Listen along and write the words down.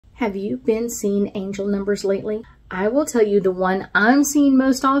Have you been seeing angel numbers lately? I will tell you the one I'm seeing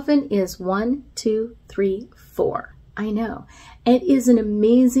most often is 1, 2, 3, 4. I know. It is an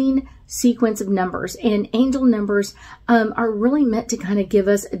amazing sequence of numbers, and angel numbers are really meant to kind of give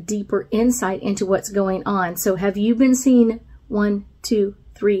us a deeper insight into what's going on. So have you been seeing 1, 2,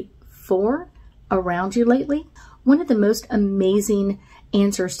 3, 4 around you lately? One of the most amazing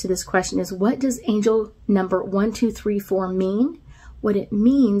answers to this question is, what does angel number 1, 2, 3, 4 mean? What it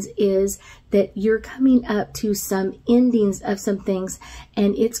means is that you're coming up to some endings of some things,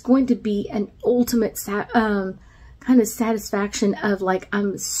 and it's going to be an ultimate kind of satisfaction of like,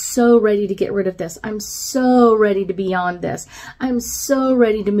 I'm so ready to get rid of this. I'm so ready to be beyond this. I'm so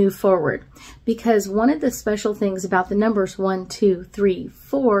ready to move forward. Because one of the special things about the numbers 1, 2, 3,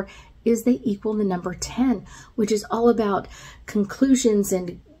 4 is they equal the number 10, which is all about conclusions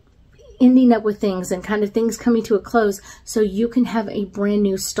and ending up with things and kind of things coming to a close so you can have a brand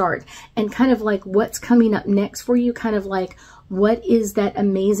new start, and kind of like what's coming up next for you, kind of like what is that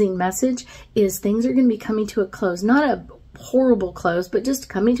amazing message is things are going to be coming to a close, not a horrible close, but just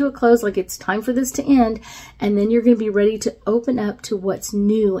coming to a close, like it's time for this to end, and then you're going to be ready to open up to what's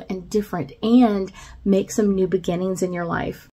new and different and make some new beginnings in your life.